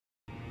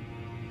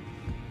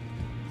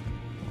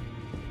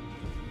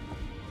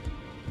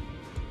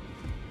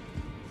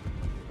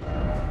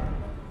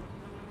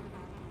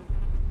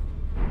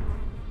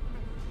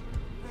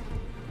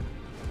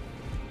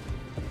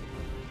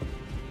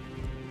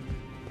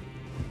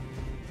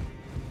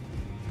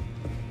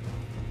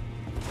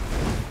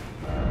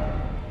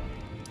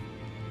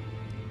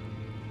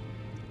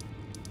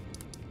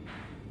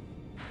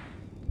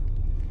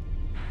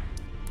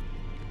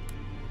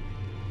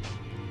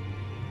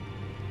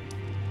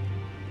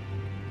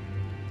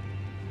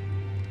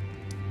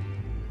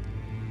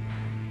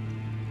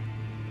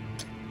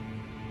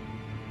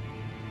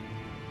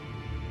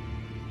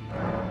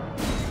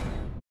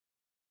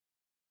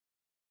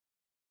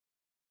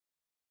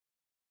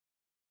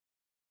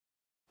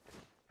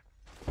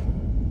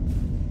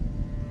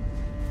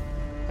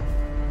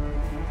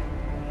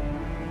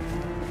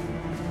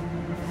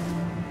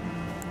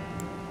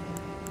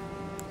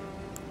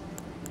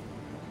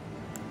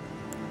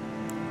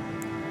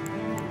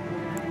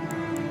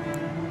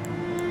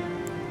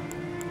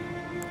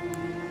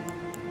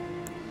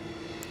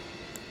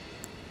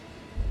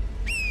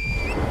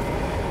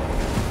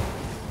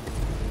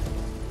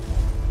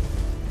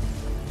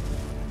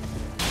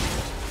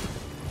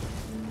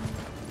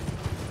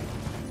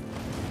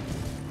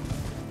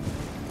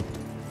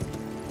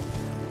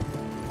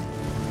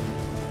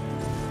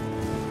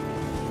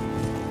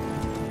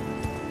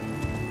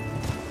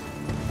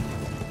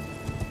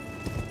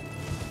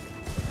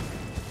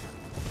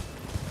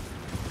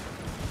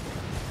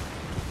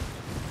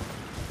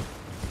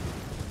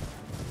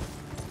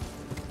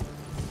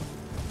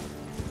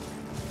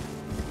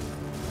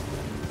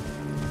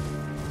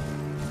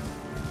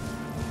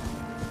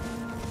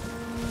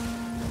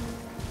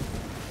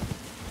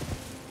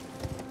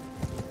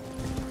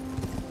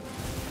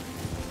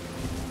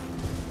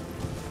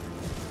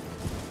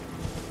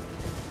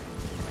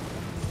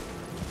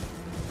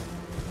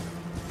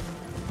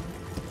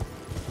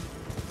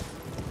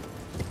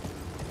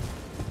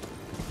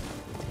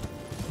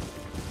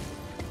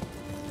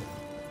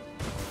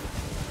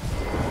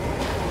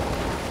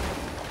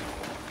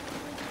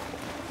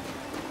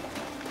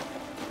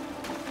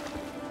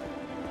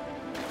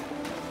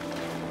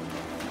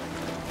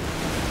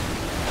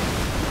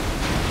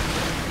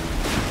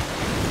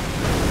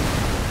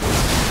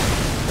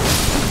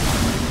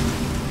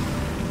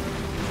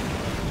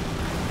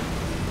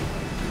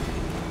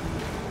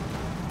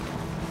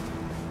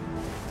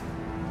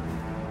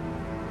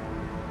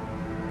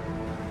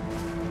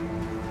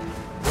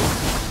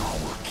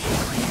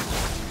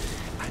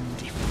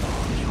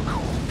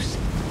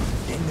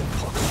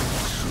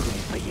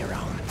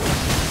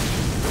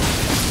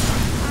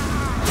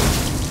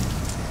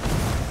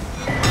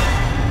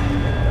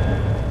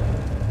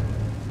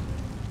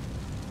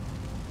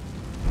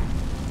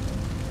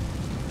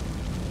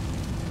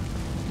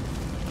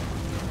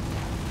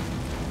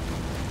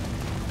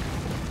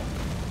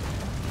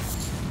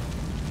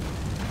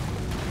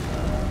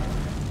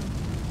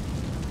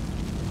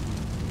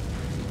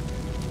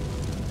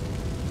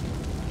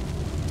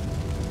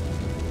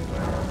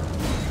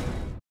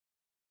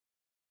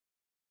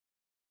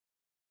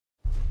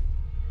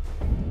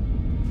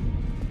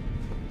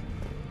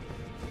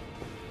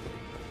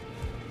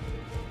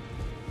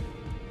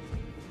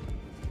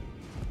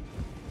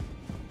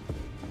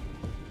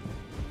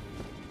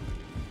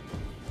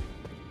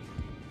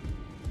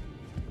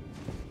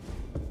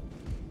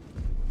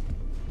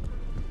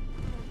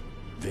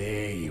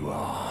There you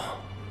are.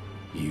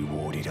 You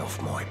warded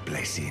off my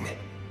blessing,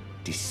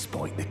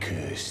 despite the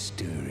curse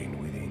stirring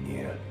within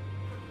you.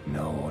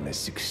 No one has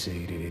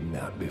succeeded in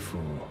that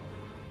before.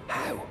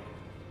 How?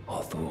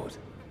 I thought.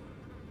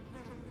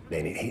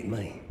 Then it hit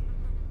me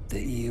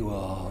that you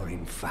are,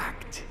 in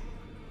fact,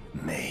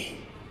 me.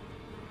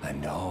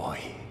 And I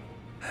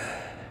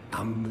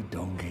am the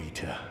Dung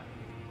Eater.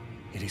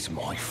 It is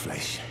my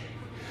flesh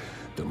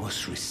that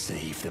must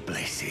receive the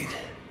blessing.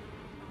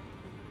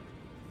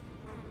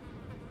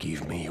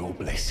 Give me your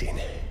blessing.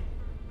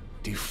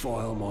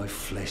 Defile my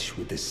flesh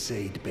with the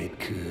seedbed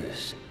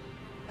curse,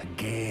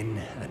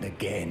 again and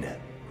again,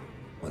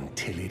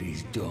 until it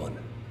is done.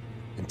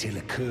 Until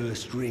a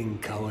cursed ring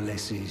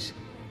coalesces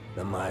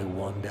that may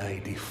one day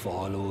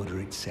defile order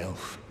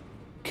itself.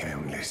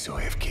 Countless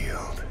I have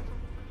killed,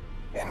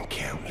 and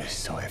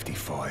countless I have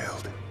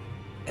defiled.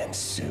 And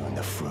soon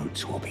the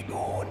fruits will be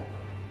born.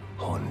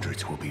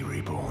 Hundreds will be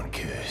reborn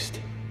cursed.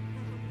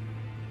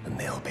 And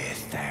they'll bear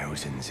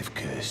thousands of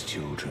cursed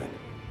children,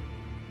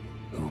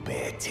 who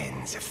bear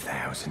tens of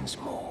thousands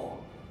more.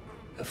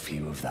 A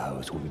few of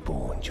those will be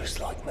born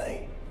just like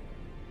me.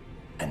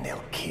 And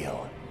they'll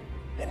kill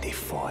and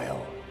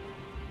defile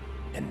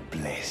and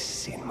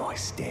bless in my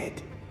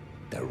stead.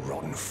 The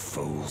rotten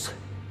fools.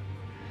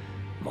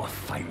 My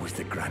fate was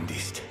the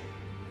grandest,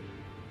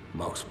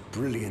 most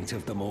brilliant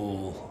of them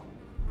all.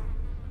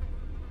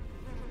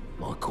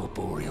 My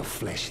corporeal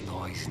flesh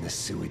lies in the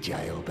sewer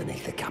jail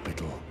beneath the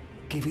capital.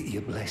 Give it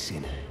your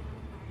blessing.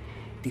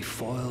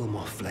 Defile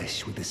my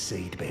flesh with the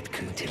seedbed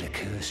until a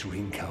cursed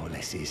ring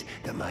coalesces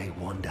that may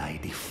one day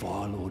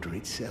defile order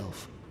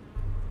itself.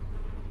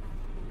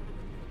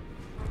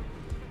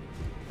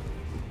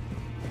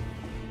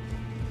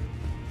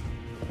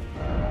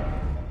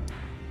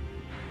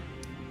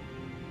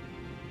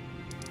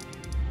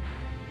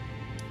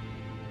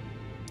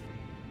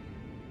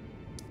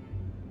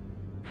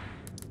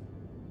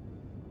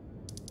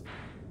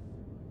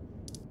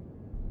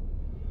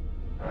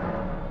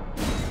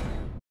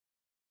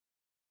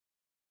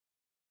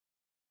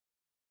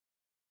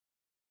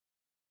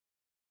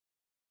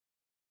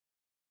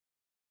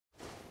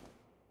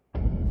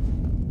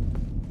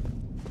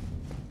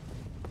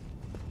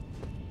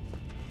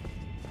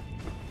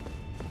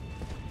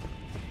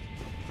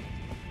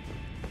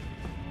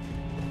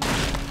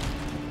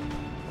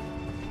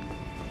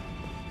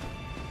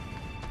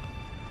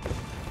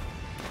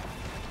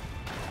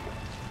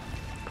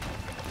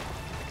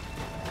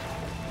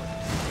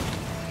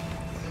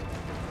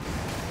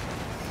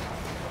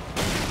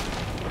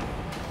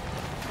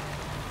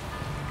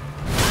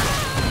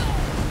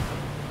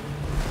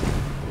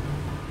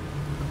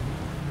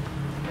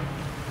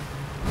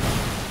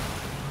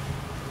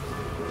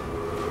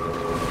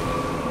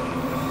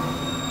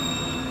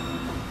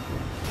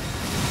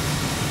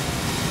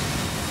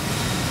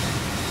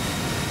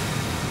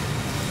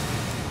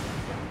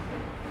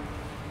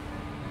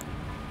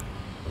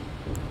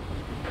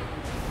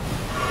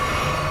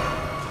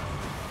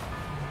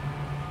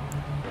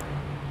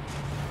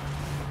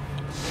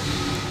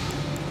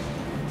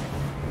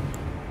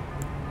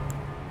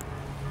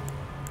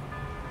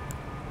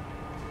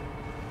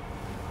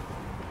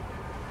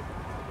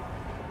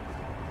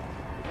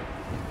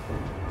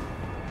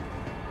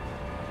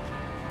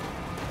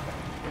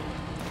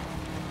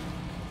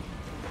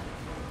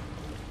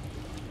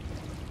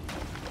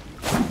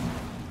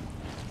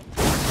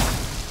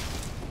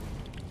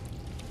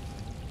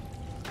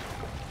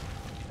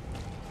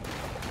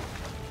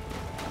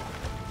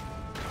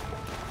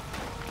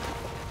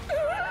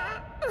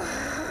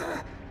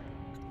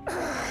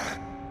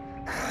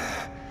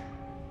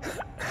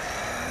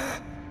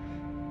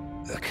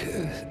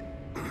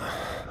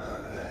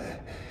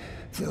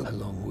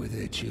 Along with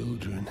their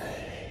children,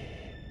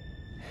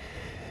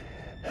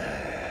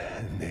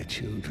 and their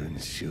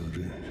children's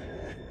children,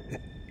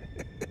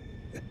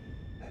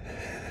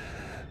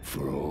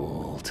 for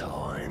all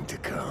time to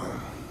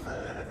come.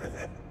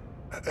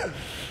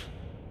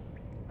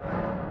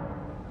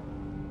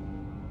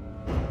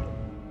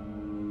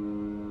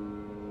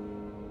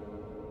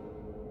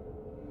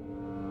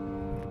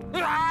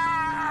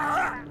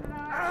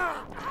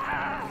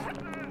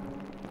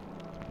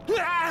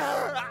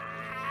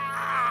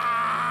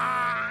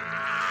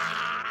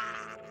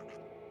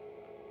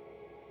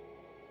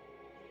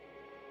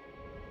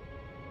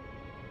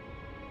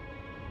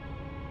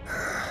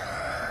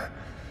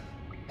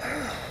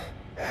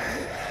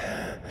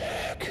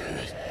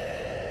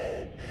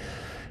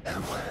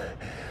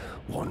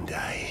 One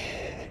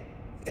day,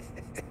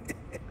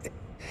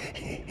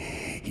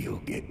 you'll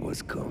get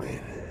what's coming.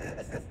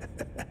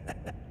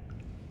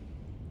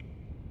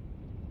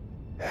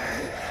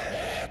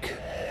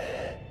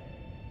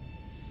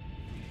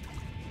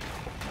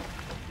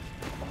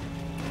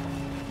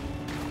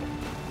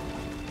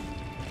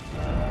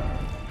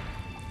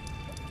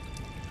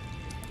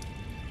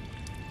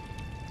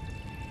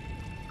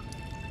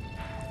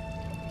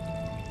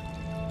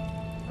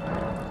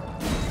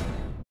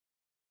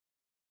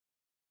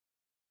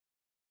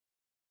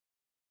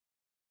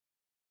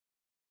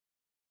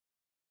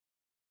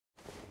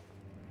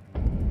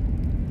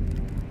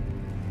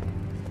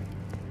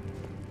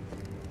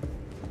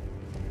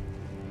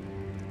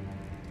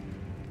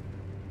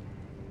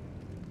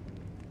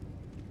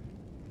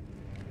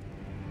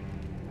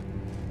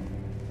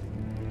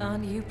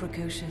 Aren't you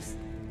precocious?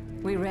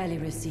 We rarely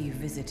receive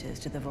visitors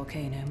to the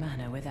Volcano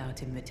Manor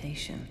without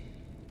invitation.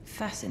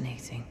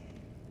 Fascinating.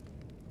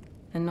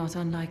 And not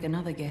unlike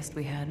another guest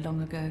we had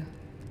long ago.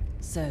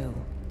 So,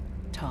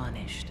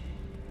 tarnished.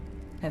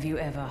 Have you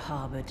ever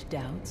harbored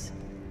doubts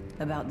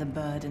about the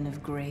burden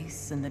of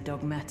grace and the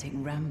dogmatic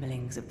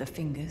ramblings of the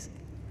Fingers?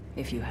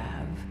 If you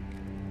have,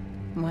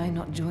 why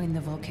not join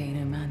the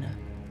Volcano Manor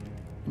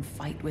and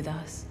fight with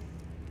us,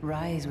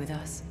 rise with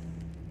us,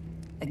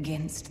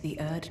 against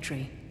the Erd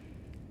Tree?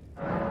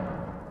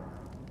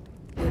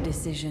 Your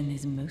decision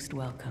is most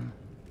welcome.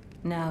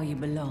 Now you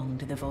belong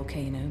to the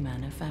Volcano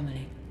Manor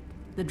family.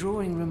 The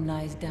drawing room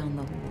lies down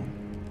the hall.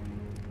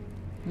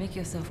 Make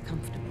yourself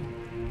comfortable.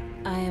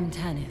 I am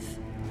Tanith,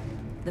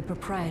 the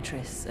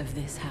proprietress of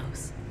this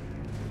house.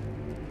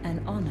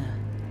 An honor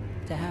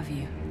to have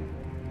you.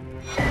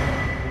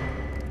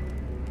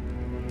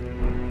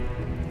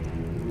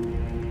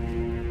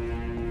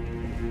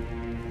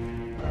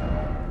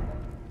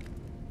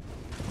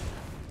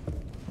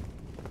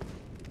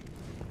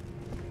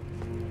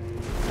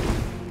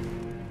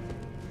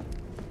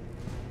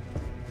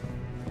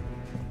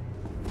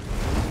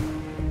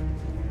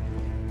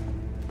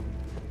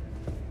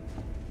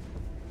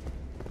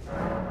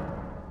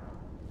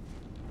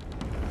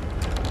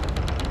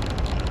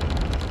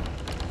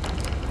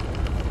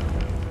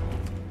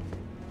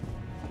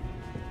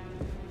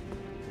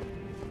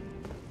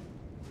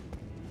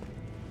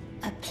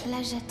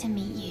 Pleasure to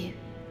meet you,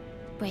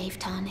 brave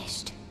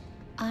Tarnished.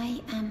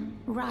 I am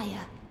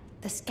Raya,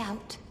 the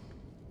Scout.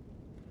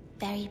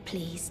 Very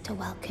pleased to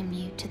welcome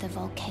you to the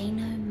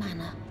Volcano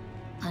Manor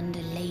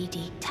under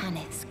Lady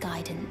Tanith's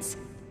guidance.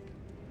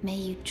 May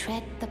you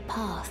tread the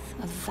path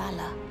of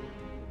valor.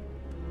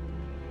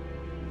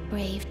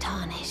 Brave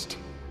Tarnished,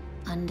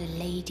 under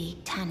Lady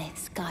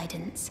Tanith's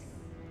guidance.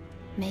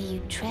 May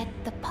you tread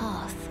the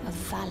path of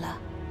valor.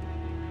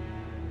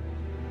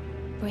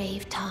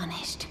 Brave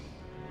Tarnished,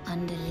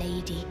 under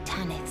Lady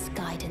Tanith's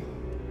guidance.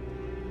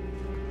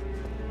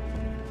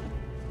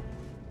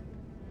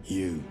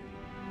 You.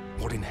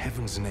 What in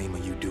heaven's name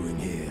are you doing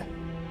here?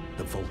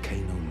 The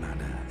Volcano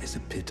Manor is a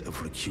pit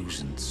of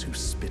recusants who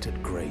spit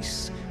at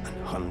grace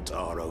and hunt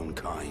our own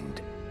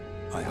kind.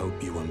 I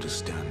hope you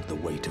understand the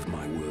weight of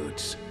my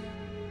words.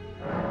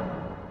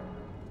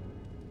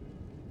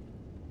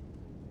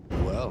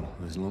 Well,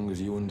 as long as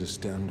you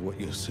understand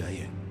what you're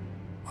saying.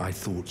 I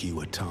thought you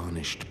were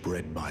tarnished,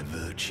 bred by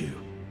virtue.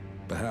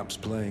 Perhaps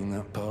playing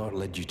that part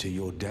led you to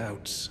your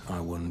doubts, I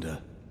wonder.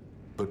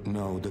 But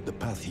know that the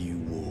path you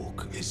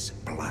walk is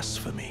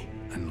blasphemy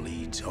and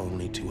leads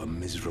only to a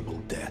miserable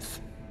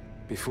death.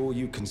 Before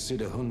you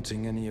consider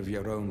hunting any of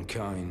your own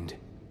kind,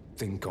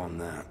 think on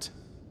that.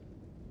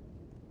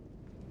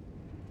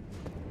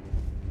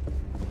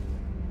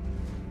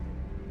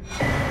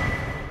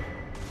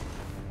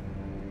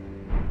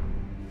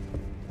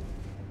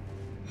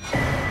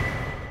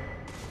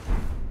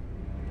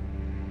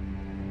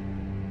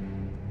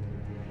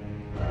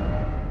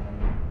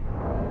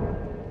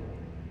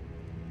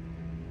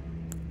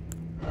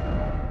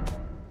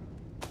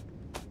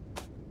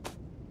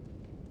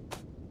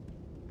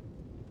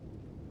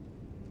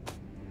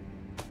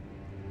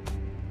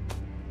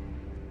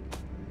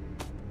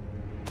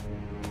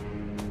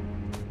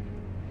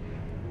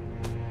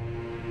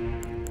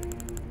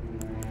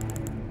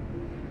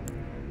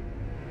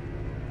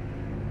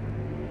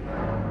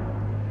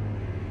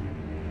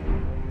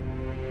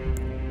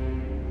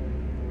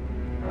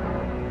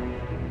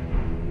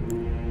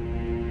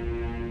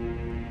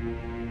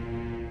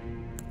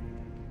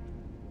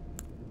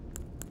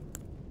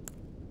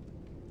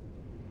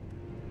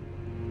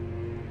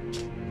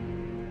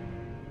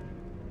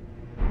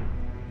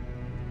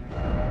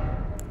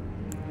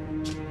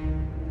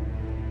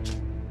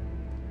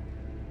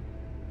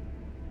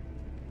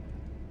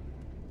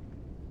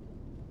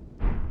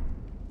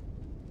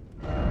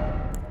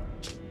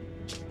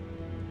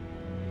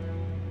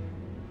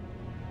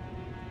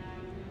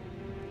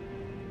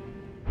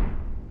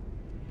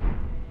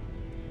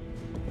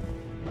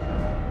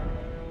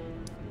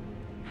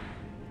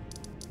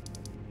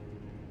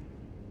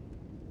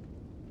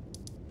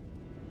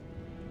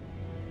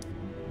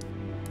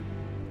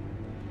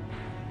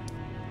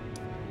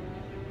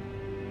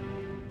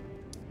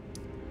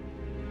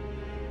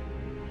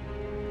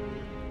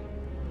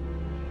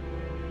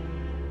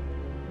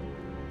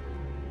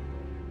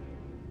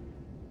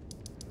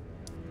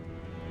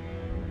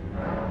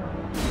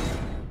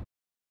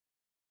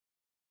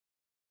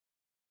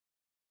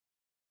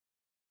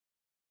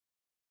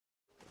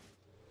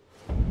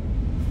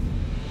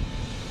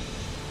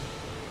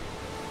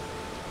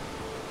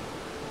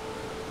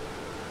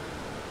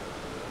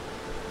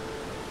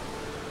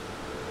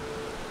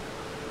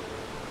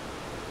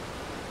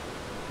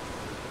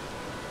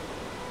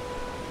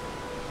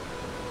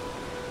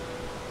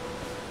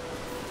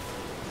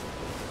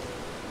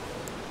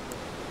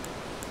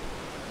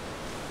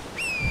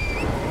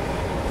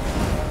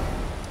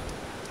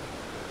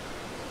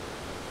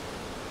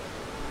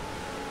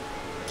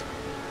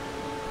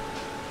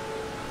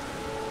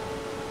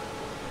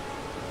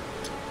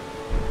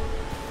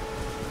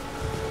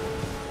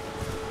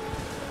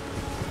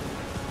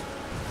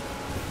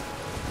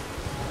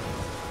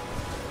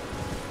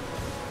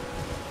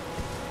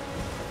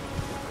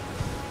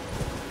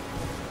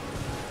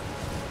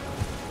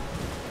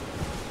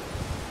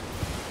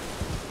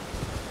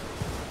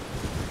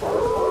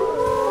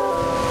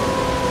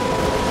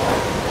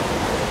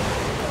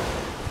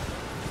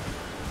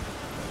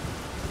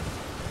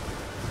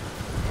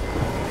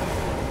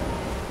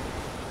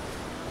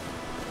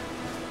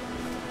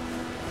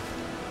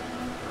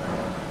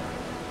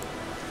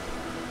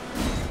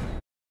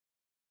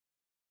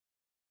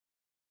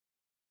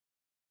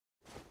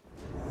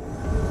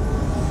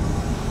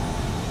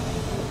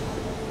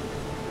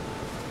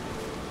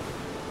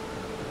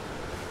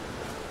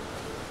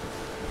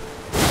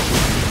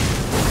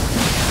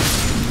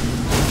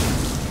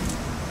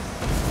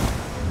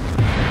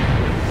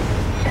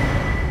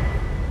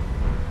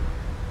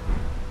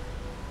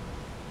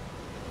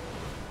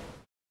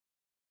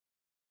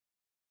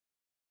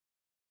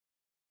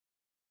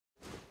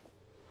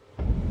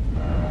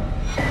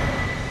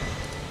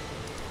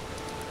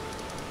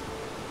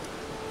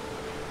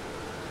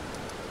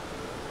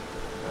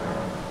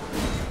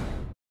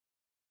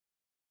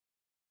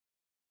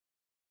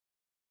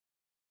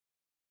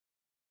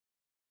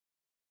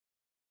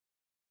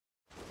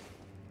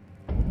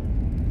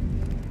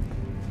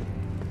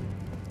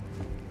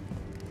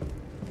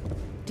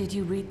 Did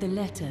you read the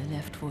letter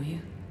left for you?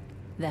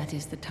 That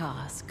is the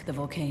task the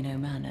Volcano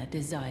Manor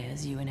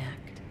desires you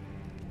enact.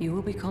 You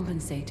will be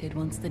compensated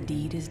once the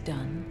deed is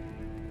done.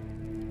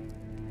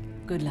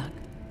 Good luck.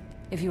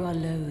 If you are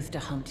loath to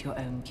hunt your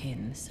own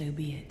kin, so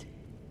be it.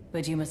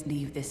 But you must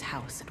leave this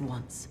house at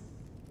once.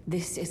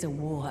 This is a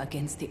war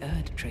against the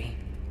Erd Tree.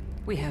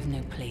 We have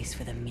no place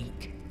for the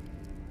meek,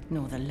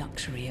 nor the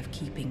luxury of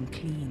keeping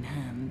clean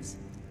hands.